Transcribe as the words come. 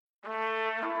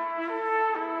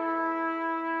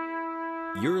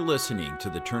You're listening to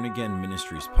the Turn Again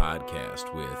Ministries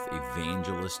podcast with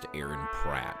evangelist Aaron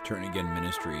Pratt. Turn Again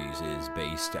Ministries is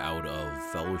based out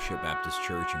of Fellowship Baptist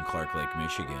Church in Clark Lake,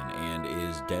 Michigan, and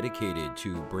is dedicated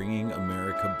to bringing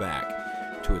America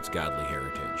back to its godly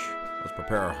heritage. Let's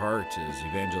prepare our hearts as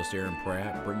evangelist Aaron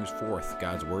Pratt brings forth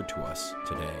God's word to us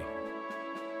today.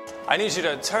 I need you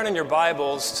to turn in your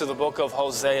Bibles to the book of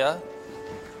Hosea.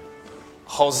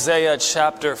 Hosea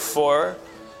chapter 4.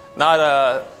 Not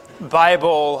a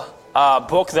Bible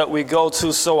book that we go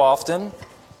to so often.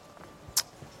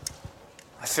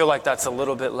 I feel like that's a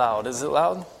little bit loud. Is it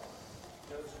loud?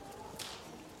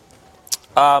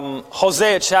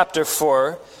 Hosea chapter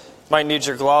 4. Might need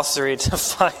your glossary to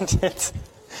find it.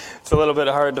 It's a little bit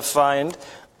hard to find.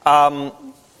 The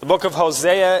book of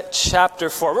Hosea chapter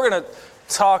 4. We're going to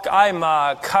talk.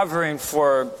 I'm covering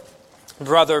for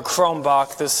Brother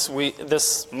Kronbach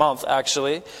this month,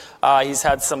 actually. He's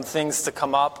had some things to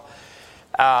come up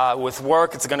with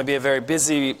work. It's going to be a very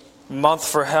busy month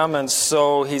for him, and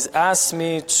so he's asked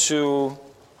me to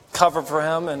cover for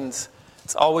him, and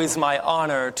it's always my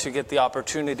honor to get the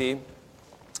opportunity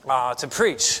to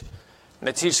preach and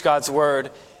to teach God's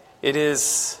word. It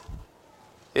is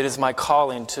my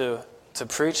calling to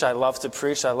preach. I love to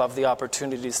preach. I love the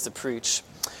opportunities to preach.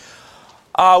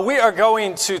 We are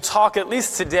going to talk, at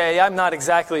least today, I'm not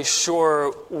exactly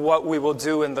sure what we will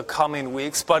do in the coming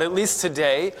weeks, but at least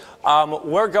today,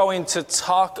 we're going to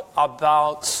talk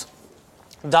about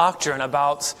doctrine,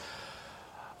 about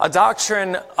a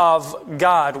doctrine of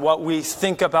God, what we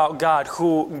think about God,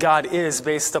 who God is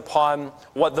based upon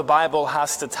what the Bible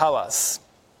has to tell us.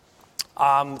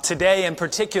 Today in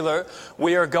particular,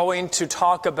 we are going to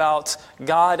talk about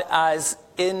God as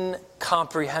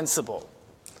incomprehensible.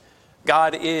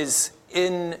 God is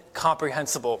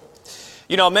incomprehensible.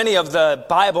 You know, many of the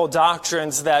Bible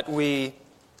doctrines that we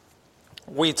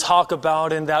talk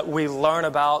about and that we learn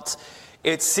about,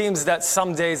 it seems that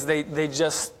some days they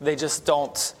just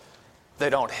don't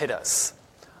hit us.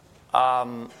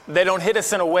 They don't hit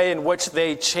us in a way in which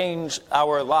they change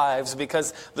our lives,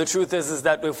 because the truth is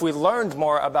that if we learned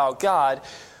more about God,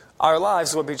 our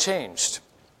lives would be changed.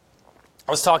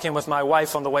 I was talking with my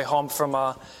wife on the way home from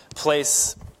a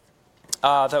place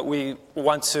that we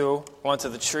went to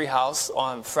the tree house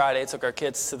on Friday. Took our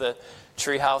kids to the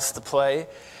tree house to play.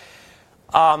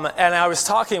 And I was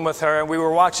talking with her, and we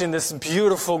were watching this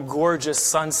beautiful, gorgeous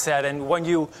sunset. And when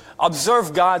you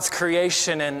observe God's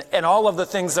creation and all of the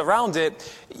things around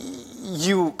it,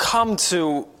 you come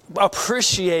to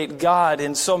appreciate God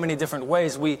in so many different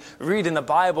ways. We read in the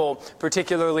Bible,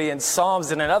 particularly in Psalms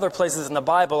and in other places in the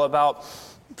Bible, about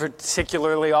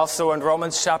particularly also in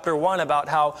Romans chapter 1, about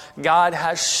how God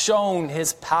has shown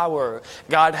his power.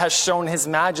 God has shown his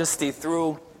majesty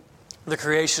through the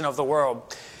creation of the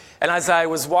world. And as I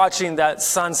was watching that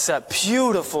sunset,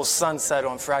 beautiful sunset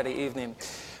on Friday evening,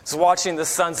 I was watching the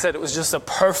sunset. It was just a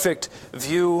perfect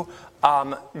view.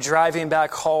 Driving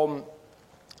back home,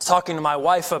 talking to my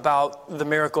wife about the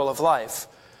miracle of life.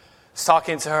 I was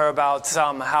talking to her about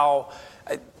how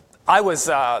I was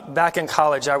back in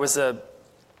college. I was a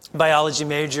biology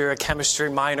major, a chemistry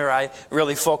minor. I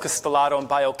really focused a lot on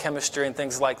biochemistry and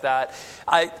things like that.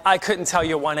 I couldn't tell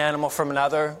you one animal from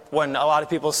another. When a lot of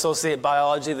people associate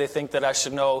biology, they think that I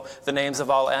should know the names of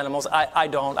all animals. I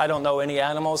don't. I don't know any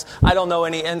animals. I don't know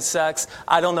any insects.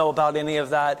 I don't know about any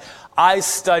of that. I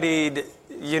studied,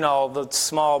 the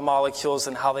small molecules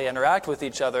and how they interact with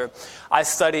each other. I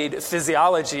studied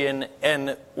physiology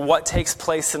and what takes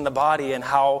place in the body and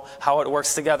how it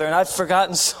works together. And I've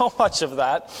forgotten so much of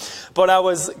that. But I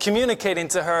was communicating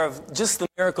to her of just the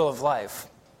miracle of life.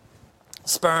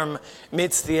 Sperm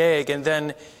meets the egg, and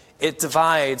then it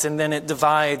divides, and then it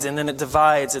divides, and then it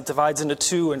divides. It divides into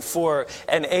 2 and 4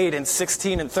 and 8 and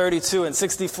 16 and 32 and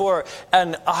 64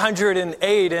 and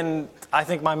 108, and I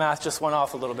think my math just went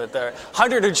off a little bit there.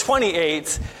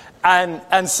 128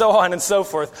 and so on and so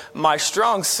forth. My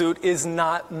strong suit is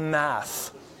not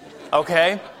math.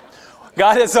 Okay?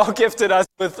 God has all gifted us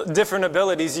with different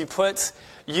abilities. You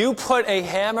put a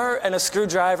hammer and a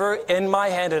screwdriver in my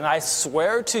hand, and I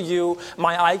swear to you,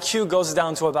 my IQ goes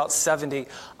down to about 70.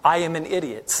 I am an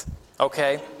idiot,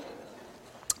 okay?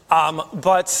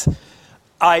 But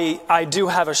I do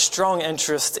have a strong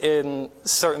interest in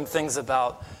certain things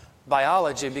about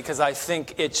biology, because I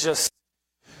think it just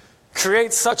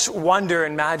creates such wonder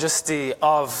and majesty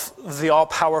of the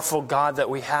all-powerful God that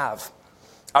we have.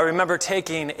 I remember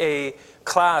taking a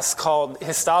class called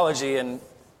histology, and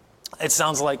It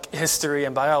sounds like history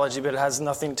and biology, but it has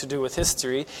nothing to do with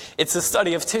history. It's a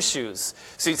study of tissues.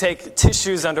 So you take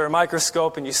tissues under a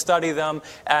microscope and you study them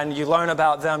and you learn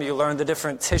about them. You learn the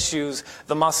different tissues,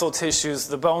 the muscle tissues,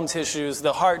 the bone tissues,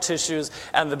 the heart tissues,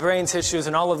 and the brain tissues,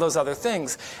 and all of those other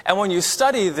things. And when you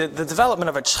study the development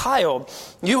of a child,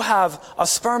 you have a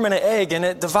sperm and an egg, and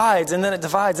it divides, and then it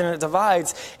divides, and it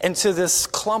divides into this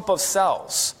clump of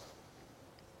cells.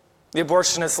 The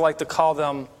abortionists like to call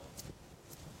them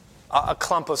a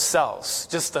clump of cells,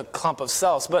 just a clump of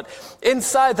cells. But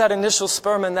inside that initial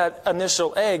sperm and that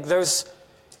initial egg,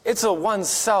 it's a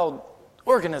one-celled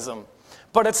organism.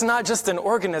 But it's not just an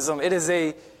organism, it is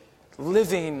a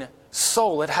living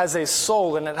soul. It has a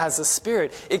soul and it has a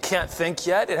spirit. It can't think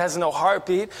yet, it has no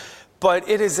heartbeat, but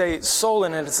it is a soul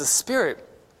and it is a spirit.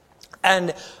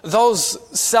 And those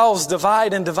cells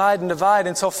divide and divide and divide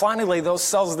until finally those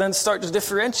cells then start to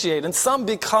differentiate. And some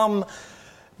become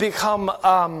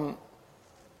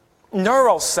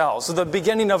neural cells, the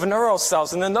beginning of neural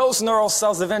cells. And then those neural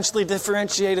cells eventually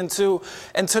differentiate into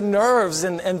nerves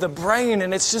and the brain,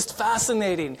 and it's just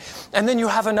fascinating. And then you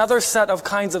have another set of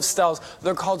kinds of cells.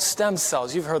 They're called stem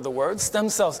cells. You've heard the word, stem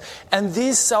cells. And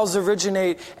these cells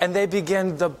originate and they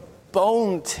begin the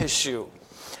bone tissue.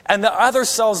 And the other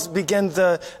cells begin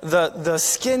the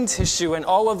skin tissue, and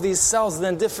all of these cells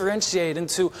then differentiate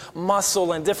into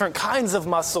muscle and different kinds of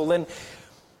muscle. And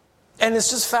it's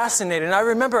just fascinating. I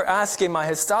remember asking my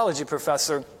histology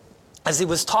professor, as he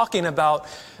was talking about,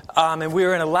 and we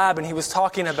were in a lab, and he was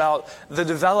talking about the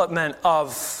development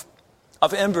of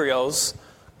embryos,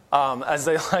 as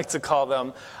they like to call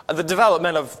them, the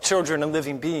development of children and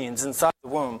living beings inside the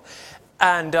womb.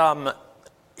 And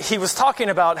he was talking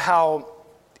about how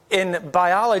in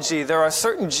biology there are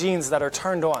certain genes that are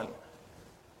turned on.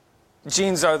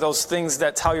 Genes are those things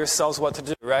that tell your cells what to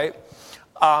do, right?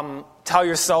 Tell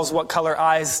your cells what color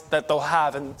eyes that they'll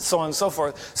have, and so on and so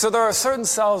forth. So there are certain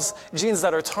genes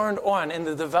that are turned on in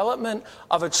the development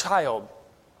of a child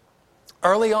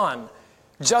early on,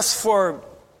 just for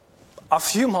a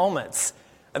few moments,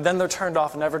 and then they're turned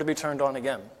off, never to be turned on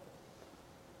again.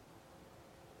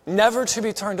 Never to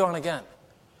be turned on again.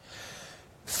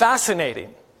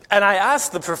 Fascinating. And I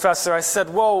asked the professor, I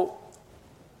said, well,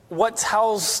 what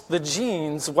tells the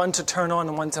genes when to turn on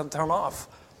and when to turn off?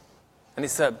 And he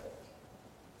said,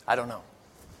 I don't know.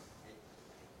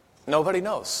 Nobody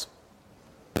knows.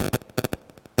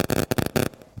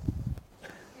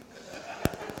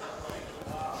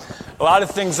 A lot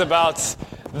of things about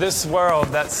this world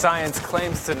that science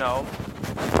claims to know,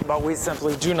 but we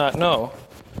simply do not know.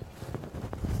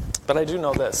 But I do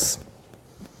know this.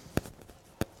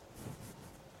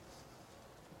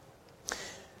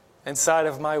 Inside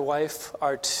of my wife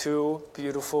are 2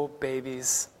 beautiful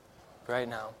babies right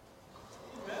now.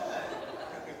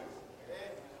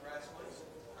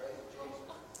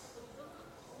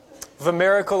 The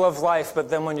miracle of life, but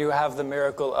then when you have the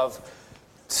miracle of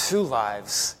 2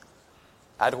 lives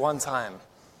at one time.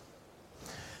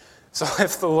 So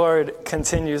if the Lord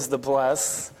continues to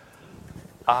bless,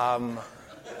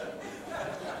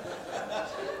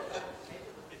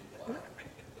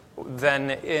 then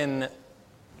in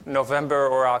November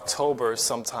or October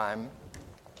sometime,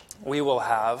 we will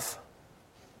have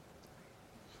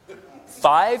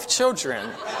 5 children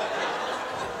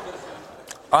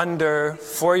under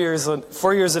 4 years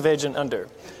of age and under.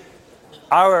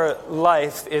 Our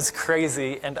life is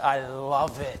crazy and I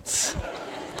love it.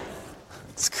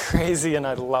 It's crazy and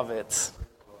I love it.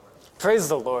 Praise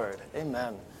the Lord.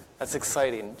 Amen. That's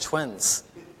exciting. Twins.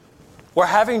 We're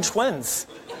having twins.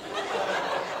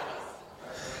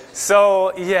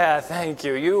 So, yeah, thank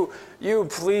you. You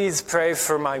please pray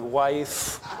for my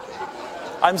wife.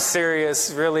 I'm serious.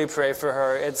 Really pray for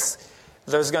her.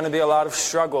 There's going to be a lot of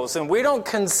struggles. And we don't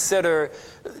consider,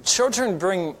 children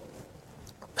bring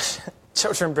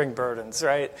burdens,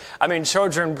 right? I mean,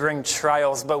 children bring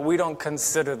trials, but we don't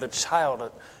consider the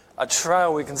child a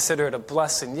trial. We consider it a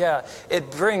blessing. Yeah, it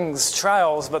brings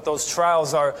trials, but those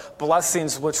trials are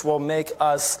blessings which will make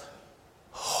us,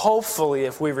 hopefully,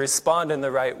 if we respond in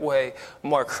the right way,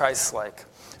 more Christ-like.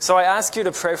 So I ask you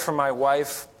to pray for my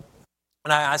wife,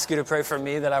 and I ask you to pray for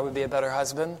me that I would be a better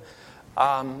husband.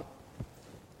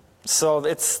 So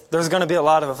there's going to be a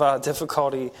lot of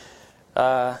difficulty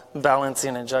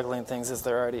balancing and juggling things as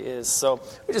there already is. So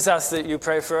we just ask that you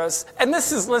pray for us. And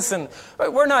listen,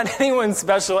 we're not anyone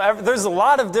special. There's a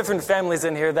lot of different families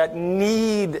in here that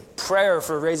need prayer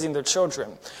for raising their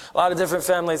children. A lot of different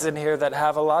families in here that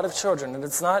have a lot of children. And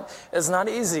it's not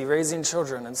easy raising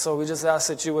children. And so we just ask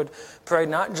that you would pray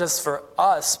not just for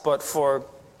us, but for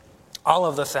all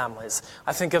of the families.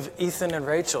 I think of Ethan and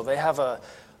Rachel. They have a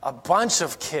a bunch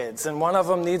of kids, and one of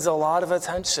them needs a lot of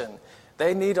attention.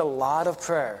 They need a lot of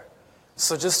prayer.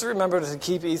 So just remember to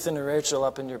keep Ethan and Rachel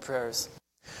up in your prayers.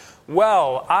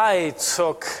 Well, I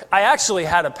actually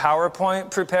had a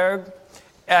PowerPoint prepared,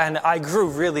 and I grew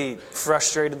really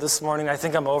frustrated this morning. I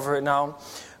think I'm over it now.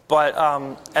 But,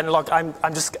 and look, I'm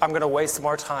going to waste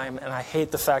more time, and I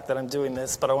hate the fact that I'm doing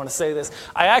this, but I want to say this.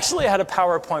 I actually had a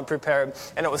PowerPoint prepared,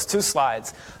 and it was 2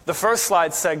 slides. The first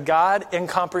slide said, God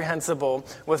Incomprehensible,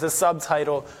 with the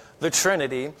subtitle, The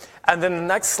Trinity. And then the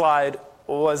next slide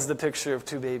was the picture of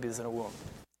 2 babies in a womb.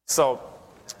 So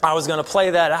I was going to play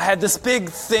that. I had this big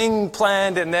thing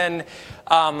planned, and then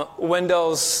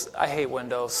Windows. I hate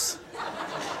Windows.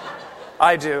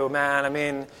 I do, man. I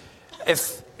mean,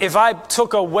 if I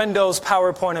took a Windows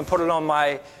PowerPoint and put it on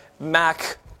my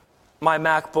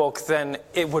MacBook, then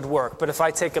it would work. But if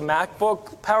I take a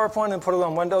MacBook PowerPoint and put it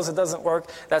on Windows, it doesn't work.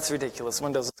 That's ridiculous.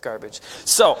 Windows is garbage.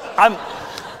 So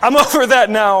I'm over that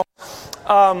now.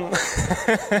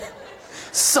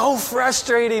 So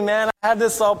frustrating, man. I had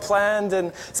this all planned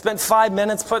and spent 5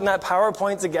 minutes putting that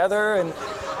PowerPoint together, and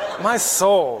my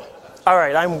soul. All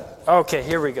right, okay,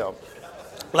 here we go.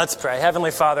 Let's pray.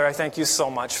 Heavenly Father, I thank you so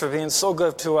much for being so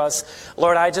good to us.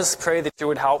 Lord, I just pray that you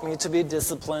would help me to be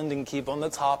disciplined and keep on the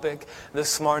topic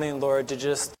this morning, Lord, to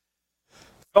just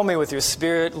fill me with your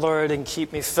Spirit, Lord, and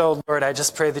keep me filled. Lord, I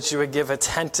just pray that you would give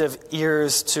attentive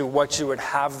ears to what you would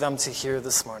have them to hear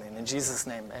this morning. In Jesus'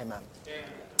 name, amen.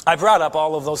 I brought up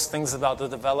all of those things about the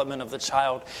development of the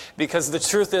child because the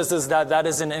truth is that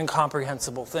is an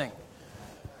incomprehensible thing.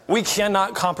 We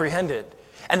cannot comprehend it.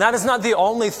 And that is not the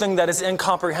only thing that is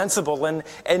incomprehensible.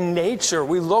 In nature,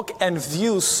 we look and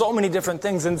view so many different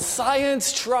things, and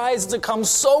science tries to come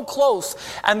so close,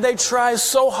 and they try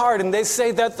so hard, and they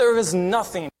say that there is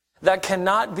nothing that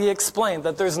cannot be explained,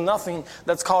 that there's nothing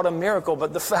that's called a miracle.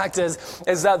 But the fact is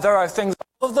that there are things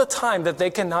all of the time that they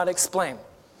cannot explain.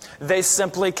 They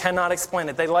simply cannot explain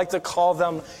it. They like to call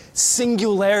them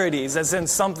singularities, as in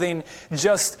something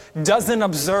just doesn't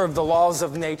observe the laws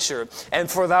of nature. And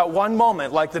for that one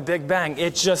moment, like the Big Bang,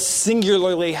 it just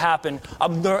singularly happened,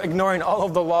 ignoring all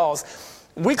of the laws.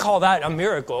 We call that a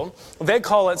miracle. They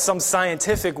call it some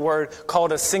scientific word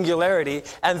called a singularity,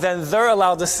 and then they're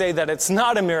allowed to say that it's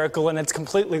not a miracle and it's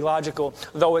completely logical,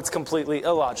 though it's completely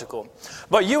illogical.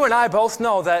 But you and I both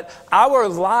know that our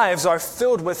lives are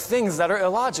filled with things that are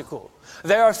illogical.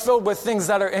 They are filled with things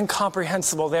that are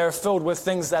incomprehensible. They are filled with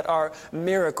things that are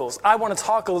miracles. I want to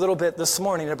talk a little bit this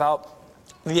morning about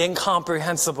the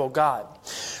incomprehensible God.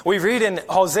 We read in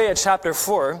Hosea chapter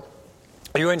 4.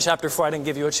 Are you in chapter 4? I didn't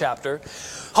give you a chapter.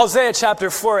 Hosea chapter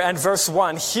 4 and verse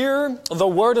 1. Hear the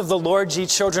word of the Lord, ye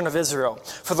children of Israel.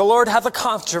 For the Lord hath a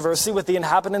controversy with the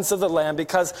inhabitants of the land,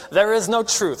 because there is no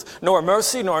truth, nor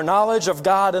mercy, nor knowledge of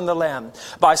God in the land.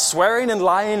 By swearing and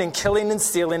lying and killing and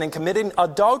stealing and committing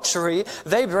adultery,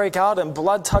 they break out, and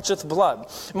blood toucheth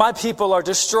blood. My people are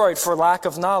destroyed for lack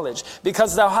of knowledge.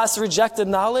 Because thou hast rejected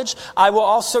knowledge, I will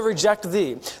also reject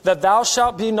thee, that thou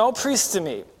shalt be no priest to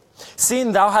me.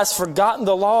 Seeing thou hast forgotten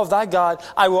the law of thy God,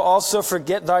 I will also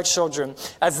forget thy children.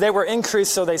 As they were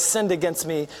increased, so they sinned against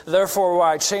me. Therefore will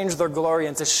I change their glory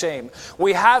into shame.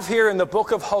 We have here in the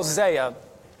book of Hosea,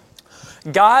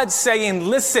 God saying,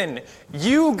 listen,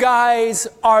 you guys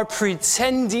are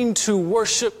pretending to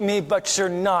worship me, but you're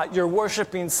not. You're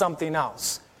worshiping something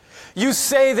else. You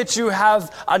say that you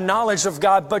have a knowledge of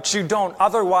God, but you don't.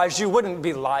 Otherwise, you wouldn't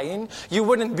be lying. You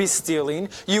wouldn't be stealing.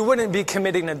 You wouldn't be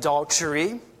committing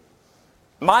adultery.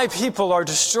 My people are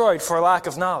destroyed for lack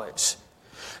of knowledge.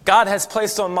 God has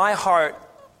placed on my heart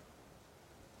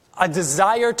a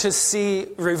desire to see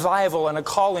revival and a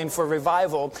calling for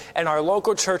revival in our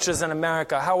local churches in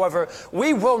America. However,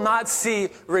 we will not see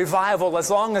revival as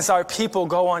long as our people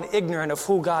go on ignorant of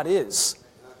who God is.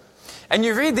 And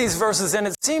you read these verses and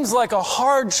it seems like a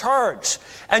hard charge.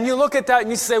 And you look at that and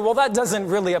you say, well, that doesn't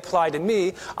really apply to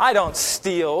me. I don't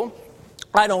steal.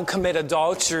 I don't commit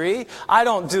adultery. I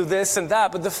don't do this and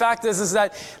that. But the fact is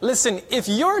that, listen, if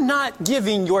you're not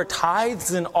giving your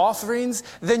tithes and offerings,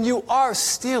 then you are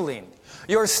stealing.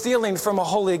 You're stealing from a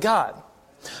holy God.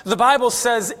 The Bible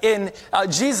says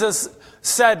Jesus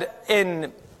said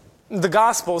in the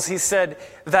Gospels, he said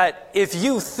that if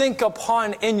you think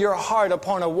in your heart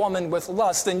upon a woman with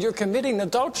lust, then you're committing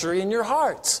adultery in your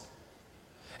heart.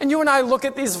 And you and I look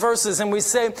at these verses and we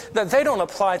say that they don't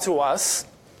apply to us.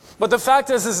 But the fact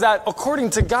is that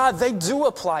according to God, they do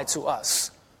apply to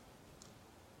us.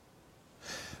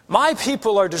 My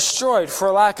people are destroyed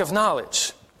for lack of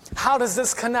knowledge. How does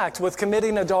this connect with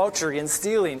committing adultery and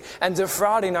stealing and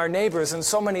defrauding our neighbors and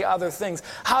so many other things?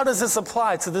 How does this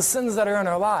apply to the sins that are in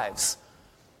our lives?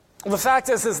 Well, the fact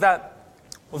is that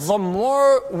the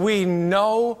more we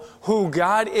know who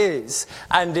God is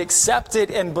and accept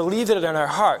it and believe it in our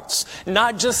hearts,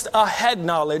 not just a head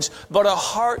knowledge, but a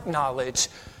heart knowledge,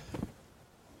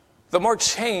 the more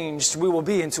changed we will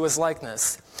be into his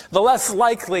likeness. The less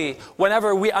likely,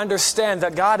 whenever we understand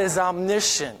that God is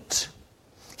omniscient,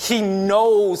 he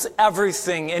knows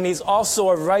everything, and he's also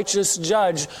a righteous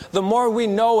judge, the more we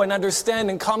know and understand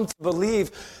and come to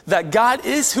believe that God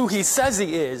is who he says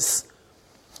he is,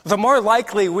 the more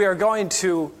likely we are going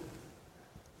to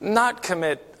not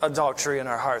commit adultery in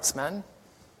our hearts, men.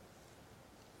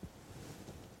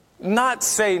 Not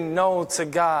say no to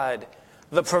God,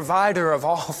 the provider of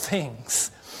all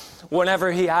things,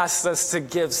 whenever he asks us to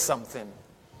give something.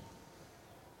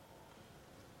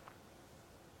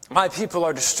 My people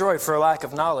are destroyed for a lack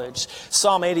of knowledge.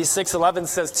 Psalm 86:11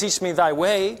 says, teach me thy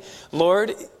way,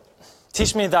 Lord.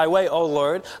 Teach me thy way, O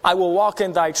Lord. I will walk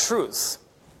in thy truth.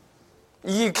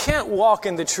 You can't walk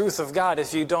in the truth of God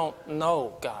if you don't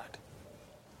know God.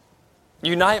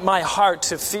 Unite my heart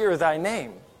to fear thy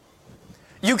name.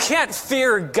 You can't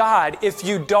fear God if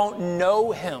you don't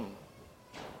know him.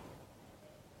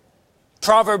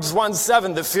 Proverbs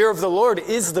 1:7, the fear of the Lord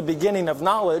is the beginning of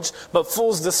knowledge, but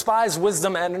fools despise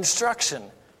wisdom and instruction.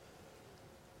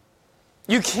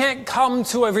 You can't come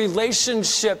to a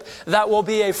relationship that will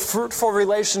be a fruitful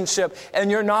relationship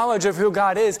and your knowledge of who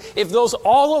God is if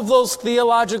all of those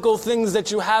theological things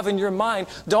that you have in your mind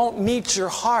don't meet your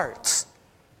heart.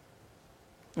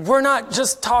 We're not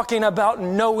just talking about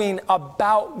knowing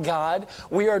about God.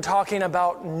 We are talking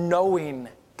about knowing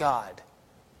God.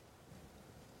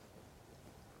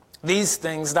 These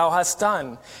things thou hast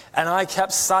done, and I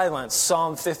kept silence.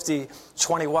 Psalm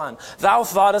 50:21. Thou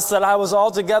thoughtest that I was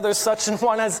altogether such an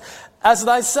one as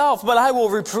thyself, but I will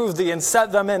reprove thee and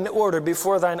set them in order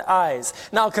before thine eyes.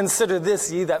 Now consider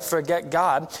this, ye that forget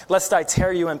God, lest I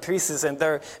tear you in pieces, and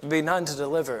there be none to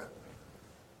deliver.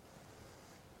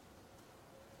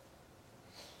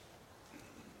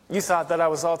 You thought that I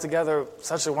was altogether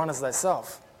such a one as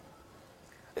thyself.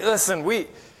 Listen,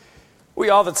 we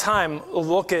all the time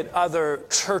look at other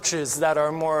churches that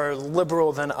are more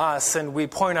liberal than us, and we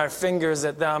point our fingers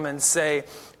at them and say,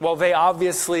 well, they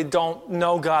obviously don't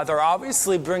know God. They're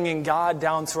obviously bringing God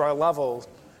down to our level,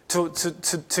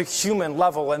 to human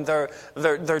level, and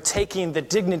they're taking the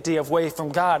dignity away from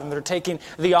God, and they're taking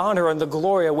the honor and the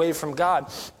glory away from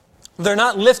God. They're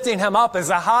not lifting him up as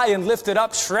a high and lifted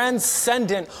up,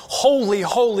 transcendent, holy,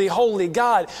 holy, holy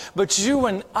God. But you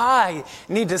and I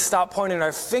need to stop pointing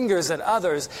our fingers at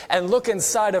others and look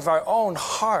inside of our own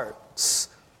hearts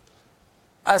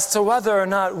as to whether or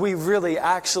not we really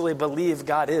actually believe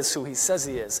God is who he says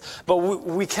he is. But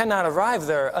we cannot arrive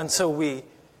there until we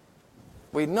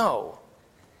know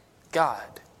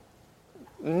God,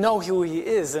 know who he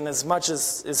is in as much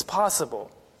as is possible.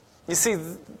 You see,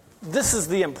 this is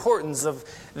the importance of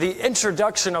the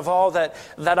introduction of all that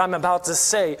I'm about to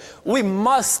say. We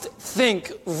must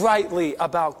think rightly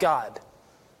about God.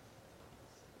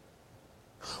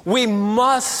 We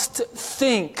must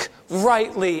think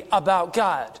rightly about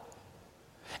God.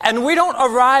 And we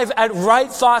don't arrive at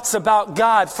right thoughts about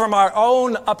God from our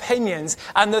own opinions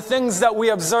and the things that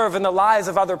we observe in the lives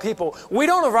of other people. We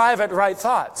don't arrive at right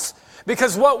thoughts.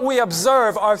 Because what we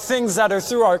observe are things that are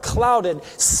through our clouded,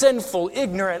 sinful,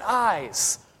 ignorant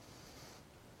eyes.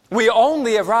 We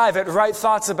only arrive at right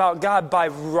thoughts about God by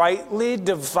rightly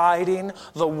dividing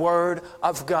the Word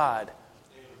of God.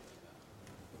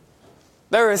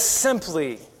 There is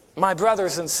simply, my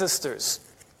brothers and sisters,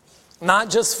 not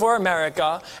just for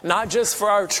America, not just for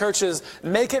our churches,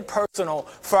 make it personal,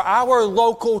 for our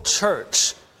local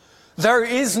church. There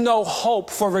is no hope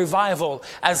for revival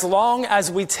as long as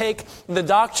we take the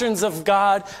doctrines of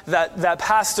God that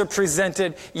Pastor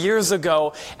presented years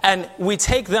ago, and we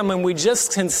take them and we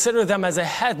just consider them as a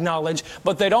head knowledge,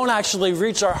 but they don't actually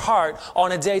reach our heart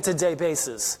on a day-to-day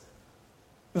basis.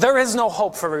 There is no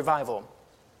hope for revival.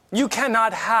 You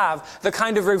cannot have the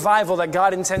kind of revival that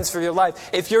God intends for your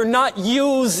life if you're not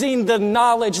using the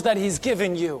knowledge that he's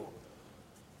given you.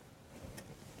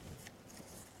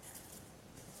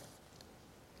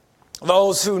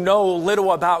 Those who know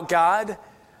little about God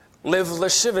live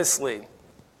lasciviously.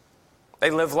 They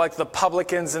live like the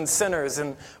publicans and sinners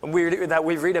that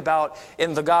we read about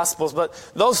in the Gospels.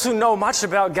 But those who know much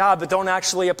about God but don't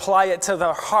actually apply it to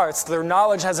their hearts, their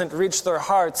knowledge hasn't reached their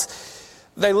hearts,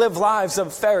 They live lives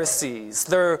of Pharisees.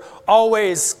 They're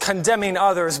always condemning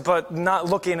others, but not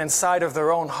looking inside of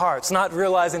their own hearts, not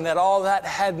realizing that all that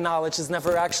head knowledge has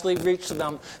never actually reached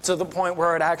them to the point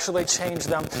where it actually changed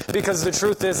them. Because the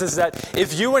truth is that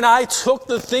if you and I took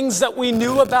the things that we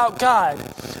knew about God,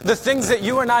 the things that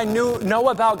you and I know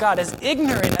about God, as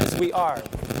ignorant as we are,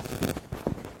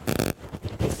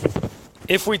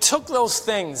 if we took those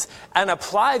things and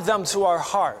applied them to our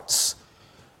hearts,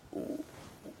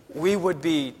 we would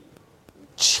be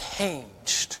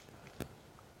changed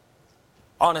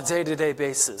on a day-to-day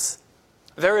basis.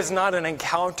 There is not an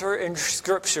encounter in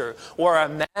Scripture where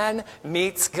a man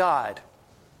meets God.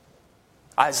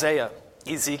 Isaiah,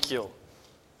 Ezekiel,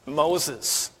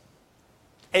 Moses,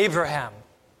 Abraham,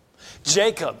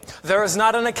 Jacob. There is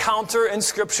not an encounter in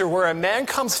Scripture where a man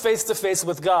comes face to face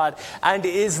with God and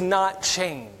is not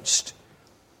changed.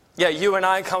 Yet you and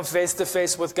I come face to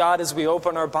face with God as we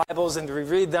open our Bibles and we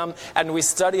read them and we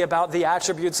study about the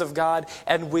attributes of God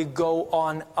and we go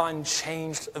on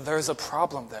unchanged. There's a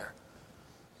problem there.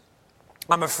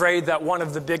 I'm afraid that one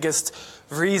of the biggest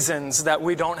reasons that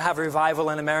we don't have revival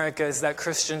in America is that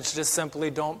Christians just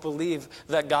simply don't believe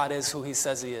that God is who He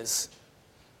says He is.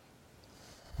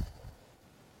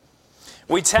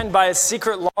 We tend by a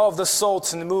secret law of the soul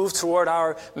to move toward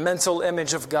our mental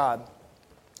image of God.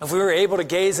 If we were able to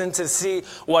gaze in to see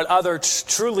what others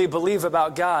truly believe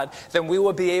about God, then we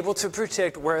will be able to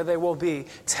predict where they will be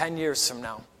 10 years from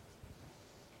now.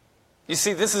 You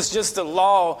see, this is just a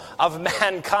law of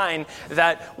mankind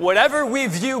that whatever we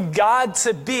view God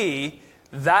to be,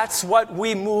 that's what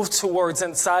we move towards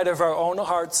inside of our own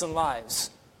hearts and lives.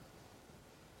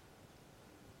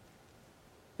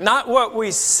 Not what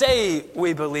we say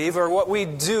we believe or what we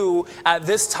do at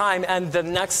this time and the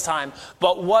next time,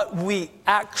 but what we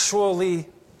actually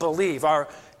believe, our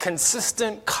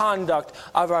consistent conduct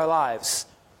of our lives.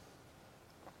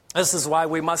 This is why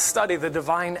we must study the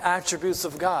divine attributes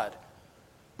of God.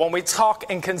 When we talk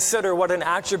and consider what an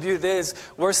attribute is,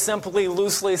 we're simply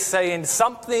loosely saying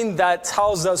something that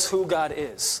tells us who God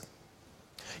is.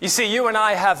 You see, you and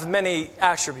I have many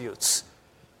attributes.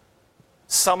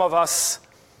 Some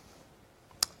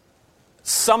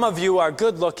of you are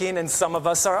good looking and some of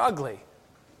us are ugly.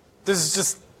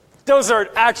 Those are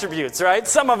attributes, right?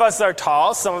 Some of us are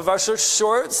tall, some of us are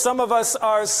short, some of us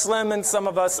are slim and some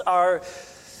of us are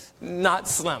not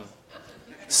slim.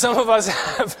 Some of us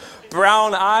have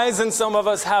brown eyes and some of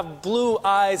us have blue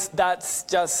eyes. That's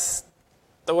just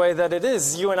the way that it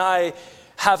is. You and I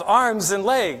have arms and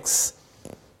legs,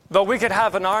 but we could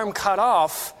have an arm cut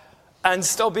off and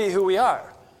still be who we are.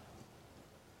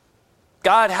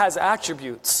 God has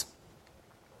attributes.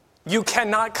 You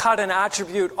cannot cut an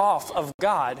attribute off of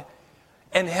God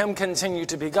and Him continue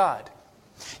to be God.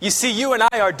 You see, you and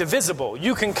I are divisible.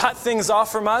 You can cut things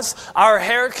off from us. Our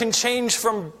hair can change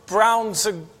from brown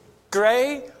to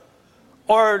gray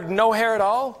or no hair at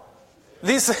all.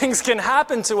 These things can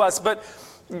happen to us, but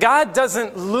God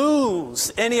doesn't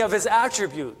lose any of His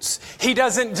attributes. He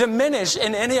doesn't diminish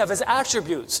in any of His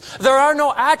attributes. There are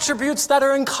no attributes that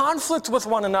are in conflict with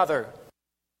one another.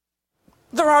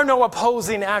 There are no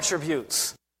opposing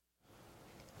attributes.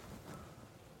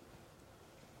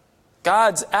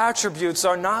 God's attributes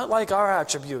are not like our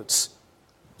attributes.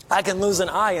 I can lose an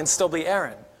eye and still be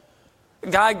Aaron.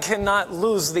 God cannot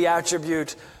lose the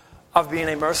attribute of being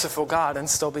a merciful God and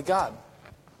still be God.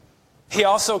 He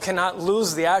also cannot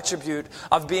lose the attribute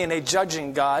of being a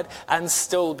judging God and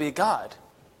still be God.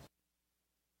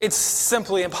 It's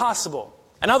simply impossible.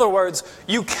 In other words,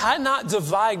 you cannot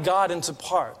divide God into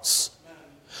parts.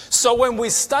 So when we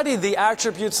study the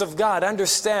attributes of God,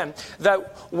 understand that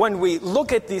when we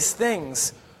look at these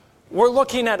things, we're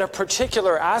looking at a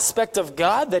particular aspect of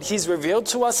God that He's revealed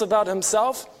to us about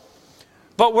Himself,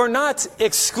 but we're not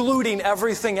excluding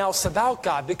everything else about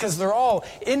God because they're all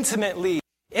intimately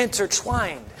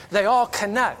intertwined. They all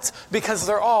connect because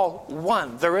they're all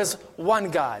one. There is one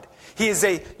God. He is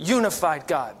a unified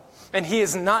God, and He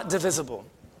is not divisible.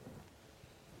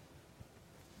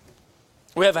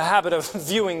 We have a habit of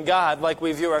viewing God like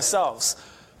we view ourselves.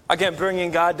 Again,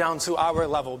 bringing God down to our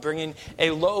level, bringing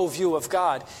a low view of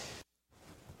God.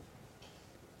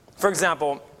 For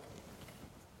example,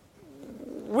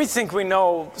 we think we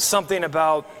know something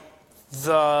about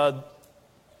the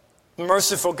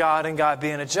merciful God and God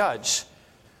being a judge.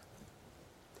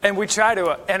 And we try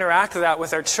to interact with that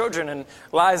with our children and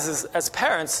lives as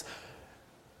parents.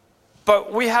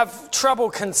 But we have trouble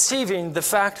conceiving the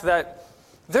fact that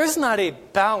there's not a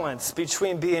balance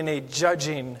between being a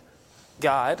judging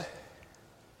God,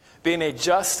 being a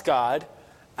just God,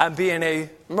 and being a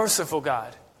merciful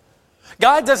God.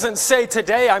 God doesn't say,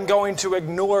 today I'm going to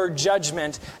ignore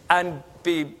judgment and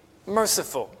be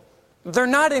merciful. They're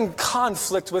not in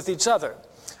conflict with each other.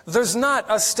 There's not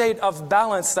a state of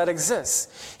balance that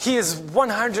exists. He is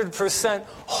 100%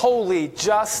 wholly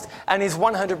just, and he's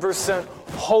 100%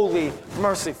 wholly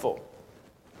merciful.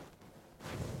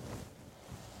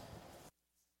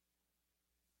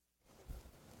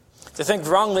 To think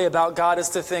wrongly about God is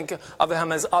to think of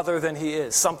him as other than he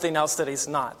is, something else that he's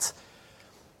not.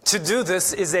 To do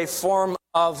this is a form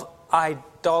of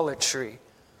idolatry.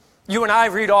 You and I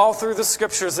read all through the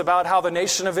scriptures about how the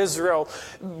nation of Israel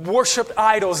worshipped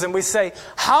idols, and we say,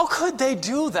 how could they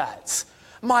do that?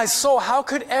 My soul, how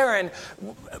could Aaron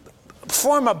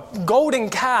form a golden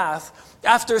calf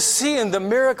after seeing the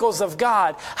miracles of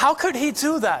God? How could he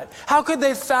do that? How could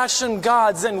they fashion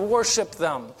gods and worship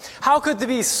them? How could they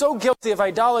be so guilty of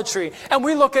idolatry? And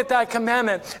we look at that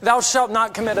commandment, thou shalt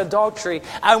not commit adultery,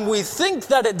 and we think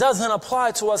that it doesn't apply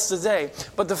to us today.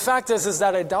 But the fact is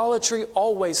that idolatry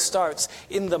always starts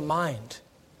in the mind.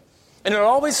 And it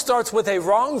always starts with a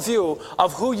wrong view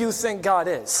of who you think God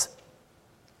is.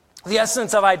 The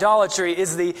essence of idolatry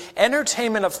is the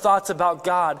entertainment of thoughts about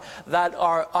God that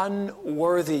are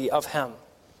unworthy of him.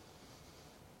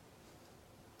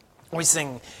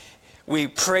 We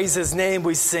praise his name,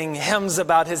 we sing hymns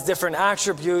about his different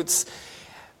attributes,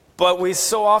 but we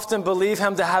so often believe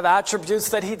him to have attributes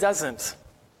that he doesn't,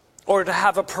 or to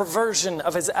have a perversion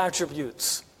of his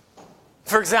attributes.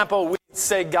 For example, we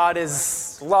say God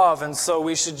is love, and so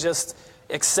we should just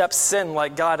accept sin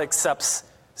like God accepts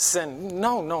sin.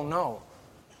 No.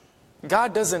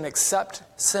 God doesn't accept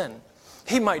sin.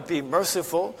 He might be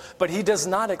merciful, but he does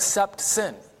not accept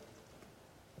sin.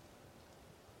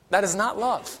 That is not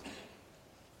love.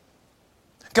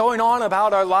 Going on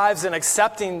about our lives and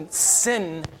accepting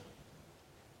sin,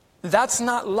 that's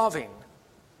not loving.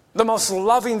 The most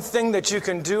loving thing that you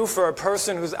can do for a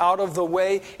person who's out of the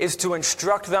way is to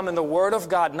instruct them in the Word of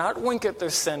God, not wink at their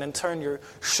sin and turn your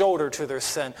shoulder to their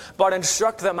sin, but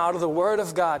instruct them out of the Word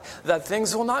of God that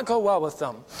things will not go well with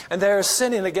them. And they are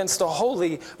sinning against a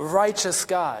holy, righteous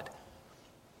God.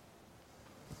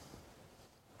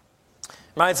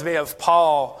 Reminds me of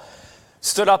Paul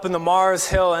stood up in the Mars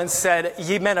Hill and said,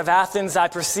 ye men of Athens, I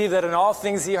perceive that in all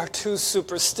things ye are too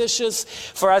superstitious.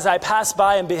 For as I passed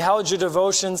by and beheld your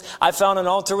devotions, I found an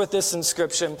altar with this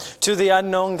inscription, to the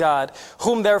unknown God,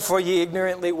 whom therefore ye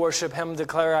ignorantly worship, him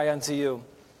declare I unto you.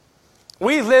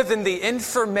 We live in the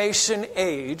information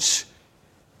age.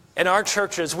 In our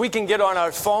churches, we can get on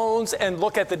our phones and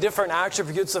look at the different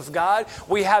attributes of God.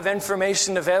 We have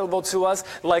information available to us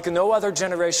like no other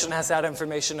generation has had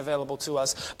information available to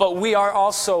us. But we are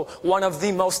also one of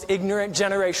the most ignorant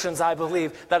generations, I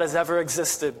believe, that has ever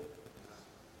existed.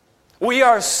 We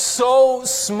are so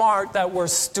smart that we're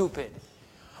stupid.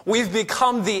 We've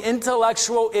become the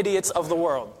intellectual idiots of the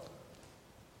world.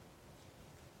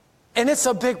 And it's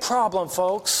a big problem,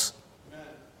 folks.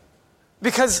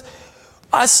 Because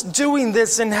us doing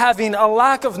this and having a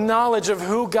lack of knowledge of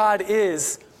who God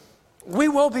is, we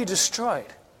will be destroyed.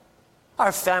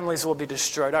 Our families will be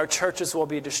destroyed. Our churches will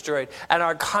be destroyed. And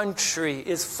our country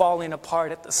is falling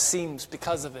apart at the seams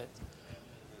because of it.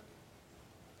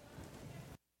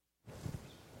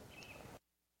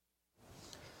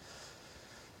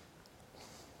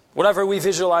 Whatever we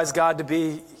visualize God to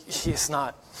be, he is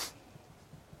not.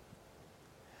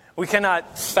 We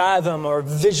cannot fathom or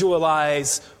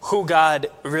visualize who God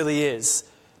really is.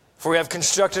 For we have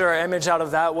constructed our image out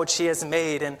of that which he has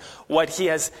made, and what he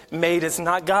has made is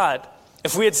not God.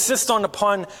 If we insist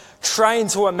upon trying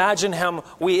to imagine him,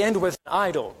 we end with an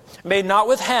idol, made not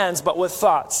with hands, but with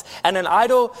thoughts. And an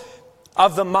idol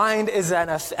of the mind is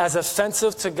as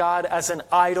offensive to God as an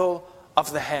idol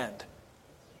of the hand.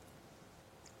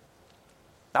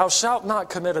 Thou shalt not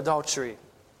commit adultery.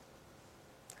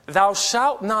 Thou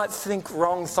shalt not think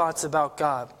wrong thoughts about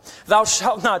God. Thou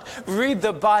shalt not read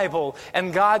the Bible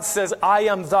and God says, I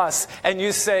am thus. And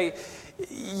you say,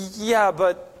 yeah,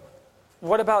 but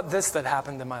what about this that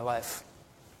happened in my life?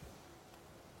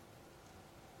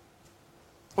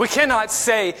 We cannot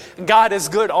say God is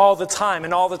good all the time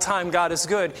and all the time God is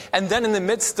good. And then in the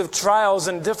midst of trials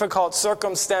and difficult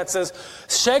circumstances,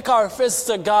 shake our fists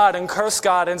at God and curse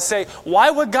God and say,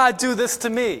 why would God do this to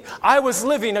me? I was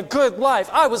living a good life.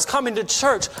 I was coming to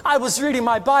church. I was reading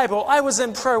my Bible. I was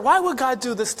in prayer. Why would God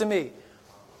do this to me?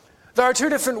 There are two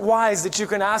different whys that you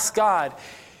can ask God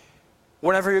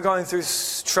whenever you're going through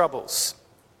troubles.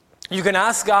 You can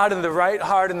ask God in the right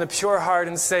heart and the pure heart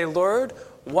and say, Lord,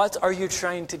 what are you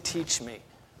trying to teach me?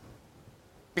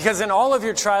 Because in all of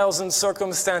your trials and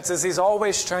circumstances, he's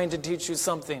always trying to teach you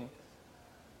something.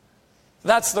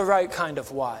 That's the right kind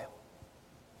of why.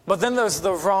 But then there's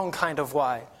the wrong kind of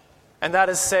why. And that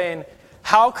is saying,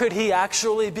 how could he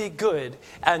actually be good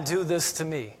and do this to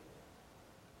me?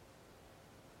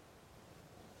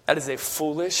 That is a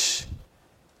foolish,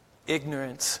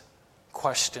 ignorant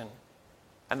question.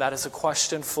 And that is a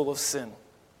question full of sin.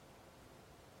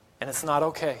 And it's not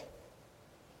okay.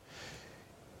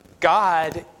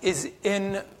 God is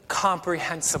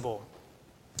incomprehensible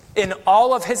in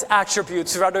all of his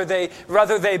attributes, whether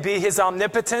they be his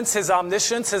omnipotence, his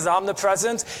omniscience, his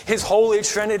omnipresence, his Holy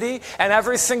Trinity, and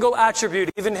every single attribute,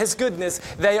 even his goodness,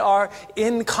 they are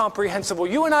incomprehensible.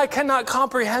 You and I cannot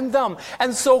comprehend them.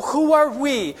 And so who are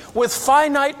we with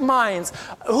finite minds?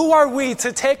 Who are we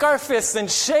to take our fists and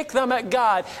shake them at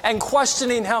God and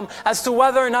questioning him as to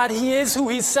whether or not he is who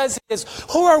he says he is?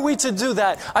 Who are we to do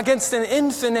that against an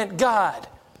infinite God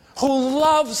who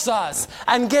loves us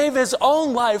and gave his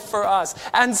own life for us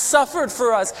and suffered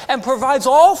for us and provides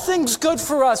all things good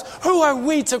for us? Who are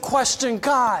we to question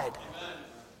God? Amen.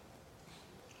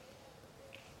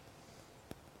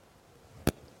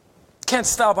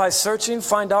 Canst thou by searching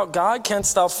find out God?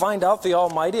 Canst thou find out the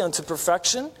Almighty unto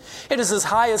perfection? It is as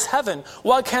high as heaven.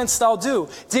 What canst thou do?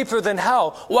 Deeper than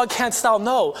hell. What canst thou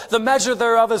know? The measure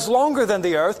thereof is longer than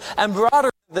the earth and broader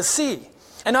than the sea.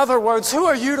 In other words, who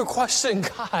are you to question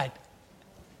God?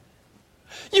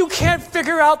 You can't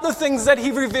figure out the things that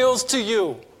he reveals to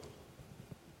you.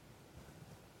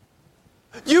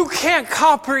 You can't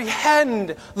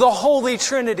comprehend the Holy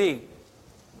Trinity.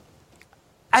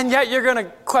 And yet you're going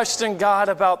to question God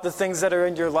about the things that are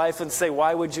in your life and say,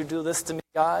 why would you do this to me,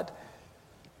 God?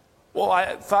 Well,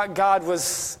 I thought God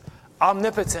was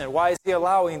omnipotent. Why is he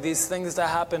allowing these things to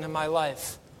happen in my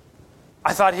life?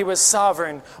 I thought he was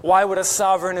sovereign. Why would a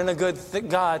sovereign and a good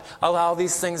God allow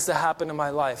these things to happen in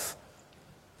my life?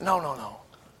 No.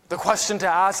 The question to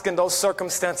ask in those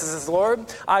circumstances is,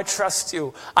 Lord, I trust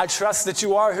you. I trust that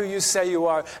you are who you say you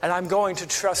are, and I'm going to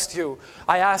trust you.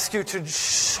 I ask you to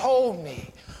show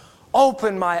me,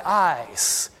 open my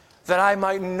eyes, that I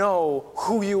might know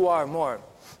who you are more,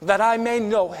 that I may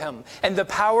know him and the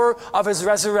power of his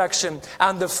resurrection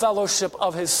and the fellowship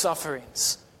of his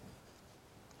sufferings.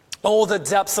 Oh, the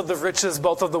depths of the riches,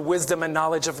 both of the wisdom and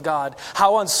knowledge of God.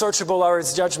 How unsearchable are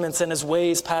his judgments and his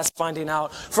ways past finding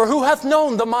out. For who hath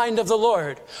known the mind of the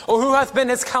Lord? Or who hath been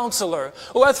his counselor?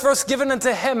 Who hath first given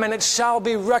unto him, and it shall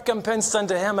be recompensed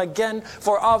unto him again?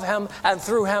 For of him, and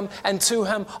through him, and to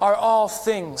him are all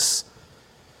things.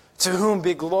 To whom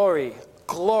be glory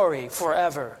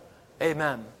forever.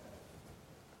 Amen.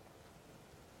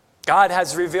 God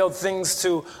has revealed things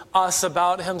to us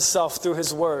about himself through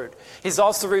his word. He's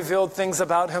also revealed things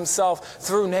about himself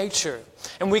through nature.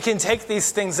 And we can take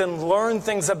these things and learn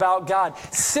things about God,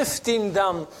 sifting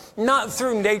them not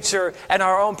through nature and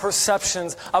our own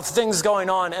perceptions of things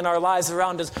going on in our lives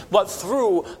around us, but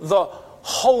through the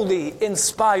holy,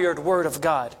 inspired word of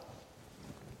God.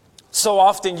 So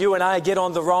often you and I get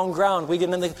on the wrong ground. We get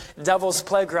in the devil's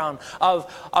playground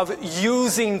of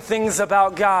using things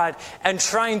about God and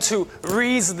trying to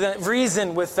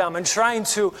reason with them and trying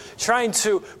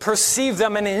to perceive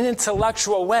them in an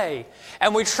intellectual way.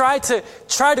 And we try to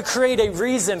create a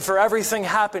reason for everything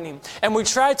happening. And we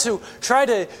try to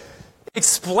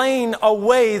explain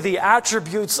away the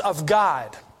attributes of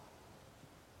God,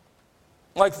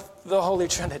 like the Holy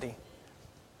Trinity.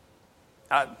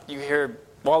 You hear,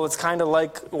 well, it's kind of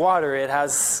like water. It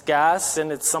has gas,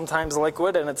 and it's sometimes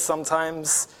liquid, and it's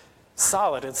sometimes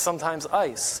solid. It's sometimes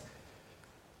ice.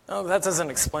 No, that doesn't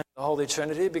explain the Holy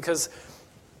Trinity, because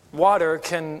water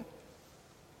can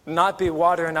not be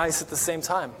water and ice at the same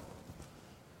time.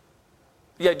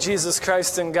 Yet Jesus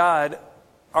Christ and God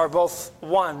are both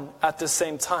one at the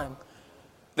same time.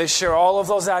 They share all of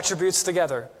those attributes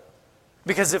together,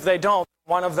 because if they don't,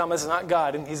 one of them is not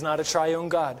God, and he's not a triune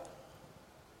God.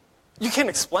 You can't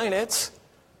explain it.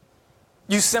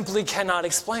 You simply cannot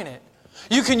explain it.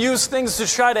 You can use things to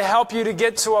try to help you to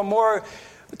get to a more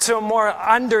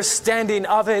understanding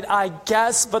of it, I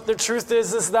guess. But the truth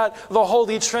is that the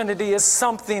Holy Trinity is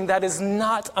something that is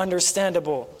not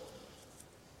understandable.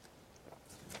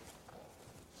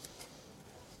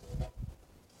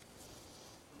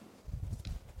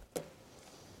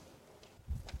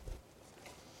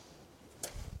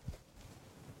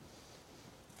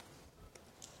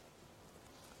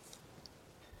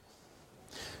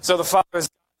 So the Father is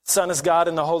God, the Son is God,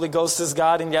 and the Holy Ghost is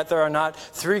God, and yet there are not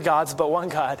three gods, but one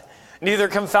God, neither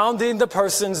confounding the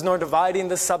persons nor dividing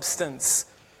the substance.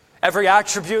 Every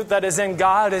attribute that is in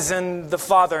God is in the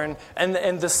Father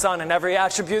and the Son, and every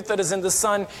attribute that is in the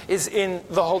Son is in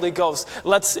the Holy Ghost.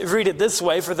 Let's read it this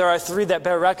way, for there are three that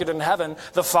bear record in heaven,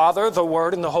 the Father, the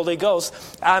Word, and the Holy Ghost,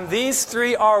 and these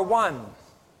three are one.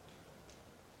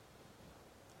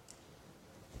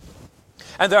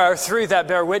 And there are three that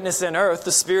bear witness in earth,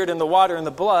 the Spirit and the water and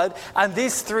the blood, and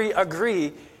these three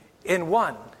agree in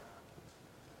one.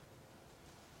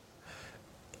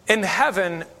 In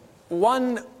heaven,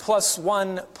 1 +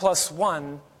 1 +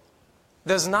 1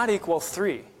 does not equal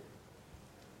 3.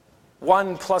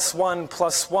 1 + 1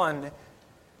 + 1,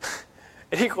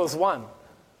 it equals 1.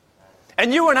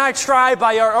 And you and I try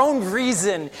by our own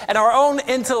reason and our own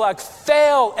intellect,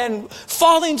 fail and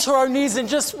falling to our knees and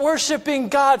just worshiping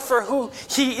God for who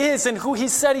He is and who He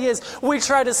said He is. We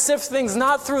try to sift things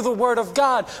not through the Word of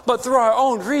God, but through our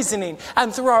own reasoning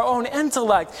and through our own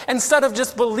intellect, instead of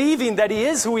just believing that He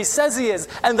is who He says He is,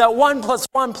 and that 1 +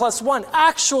 1 + 1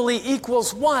 actually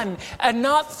equals 1 and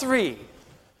not 3.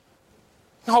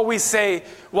 No, we say,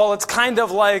 well, it's kind of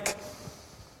like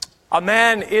a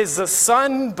man is a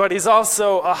son, but he's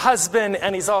also a husband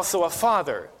and he's also a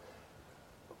father.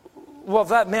 Well,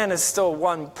 that man is still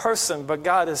one person, but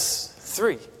God is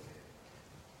 3.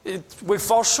 We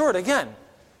fall short again.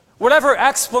 Whatever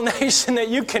explanation that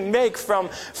you can make from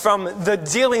the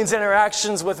dealings,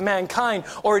 interactions with mankind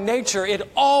or nature, it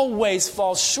always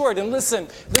falls short. And listen,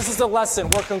 this is the lesson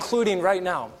we're concluding right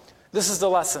now. This is the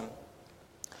lesson.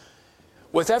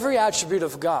 With every attribute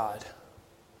of God,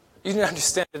 you need to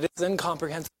understand it is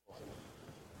incomprehensible.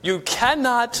 You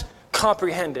cannot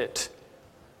comprehend it.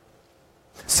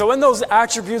 So in those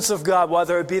attributes of God,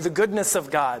 whether it be the goodness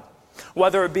of God,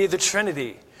 whether it be the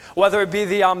Trinity, whether it be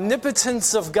the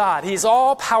omnipotence of God, He's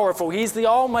all-powerful, He's the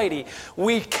Almighty,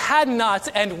 we cannot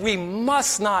and we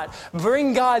must not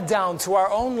bring God down to our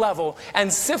own level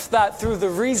and sift that through the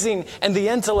reasoning and the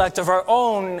intellect of our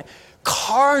own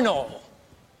carnal,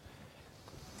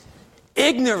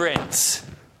 ignorant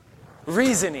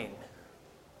reasoning.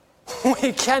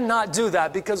 We cannot do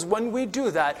that, because when we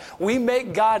do that, we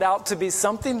make God out to be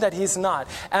something that He's not.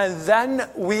 And then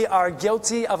we are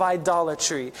guilty of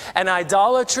idolatry. And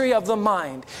idolatry of the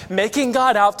mind, making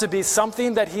God out to be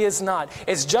something that He is not,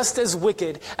 is just as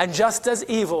wicked and just as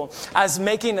evil as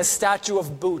making a statue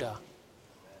of Buddha.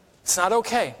 It's not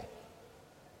okay.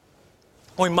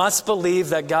 We must believe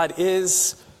that God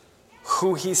is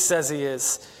who He says He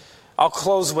is. I'll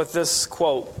close with this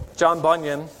quote. John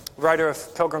Bunyan, writer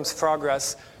of Pilgrim's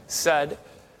Progress, said,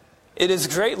 "It is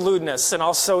great lewdness and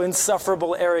also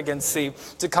insufferable arrogancy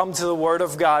to come to the Word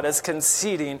of God as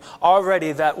conceding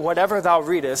already that whatever thou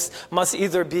readest must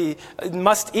either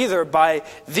by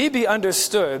thee be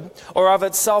understood, or of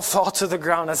itself fall to the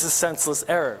ground as a senseless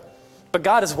error. But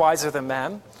God is wiser than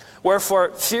man.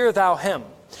 Wherefore fear thou Him,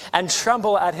 and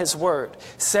tremble at His word,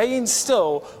 saying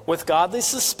still with godly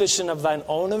suspicion of thine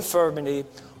own infirmity,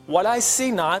 what I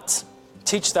see not,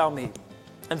 teach thou me.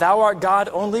 And thou art God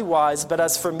only wise, but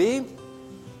as for me,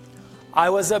 I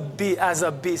was as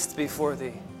a beast before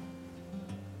thee.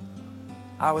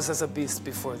 I was as a beast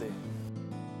before thee."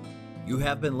 You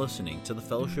have been listening to the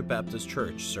Fellowship Baptist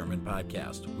Church Sermon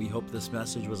Podcast. We hope this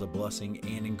message was a blessing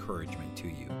and encouragement to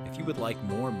you. If you would like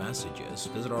more messages,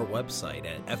 visit our website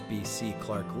at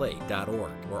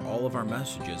fbcclarklake.org, where all of our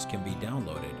messages can be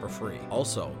downloaded for free.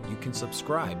 Also, you can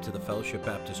subscribe to the Fellowship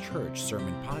Baptist Church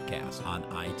Sermon Podcast on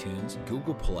iTunes,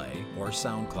 Google Play, or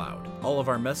SoundCloud. All of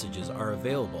our messages are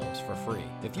available for free.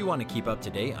 If you want to keep up to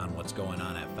date on what's going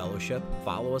on at Fellowship,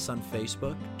 follow us on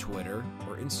Facebook, Twitter,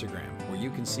 or Instagram, where you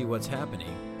can see what's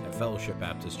happening at Fellowship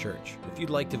Baptist Church. If you'd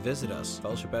like to visit us,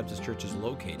 Fellowship Baptist Church is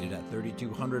located at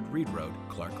 3200 Reed Road,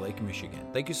 Clark Lake, Michigan.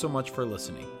 Thank you so much for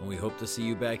listening, and we hope to see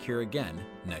you back here again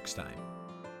next time.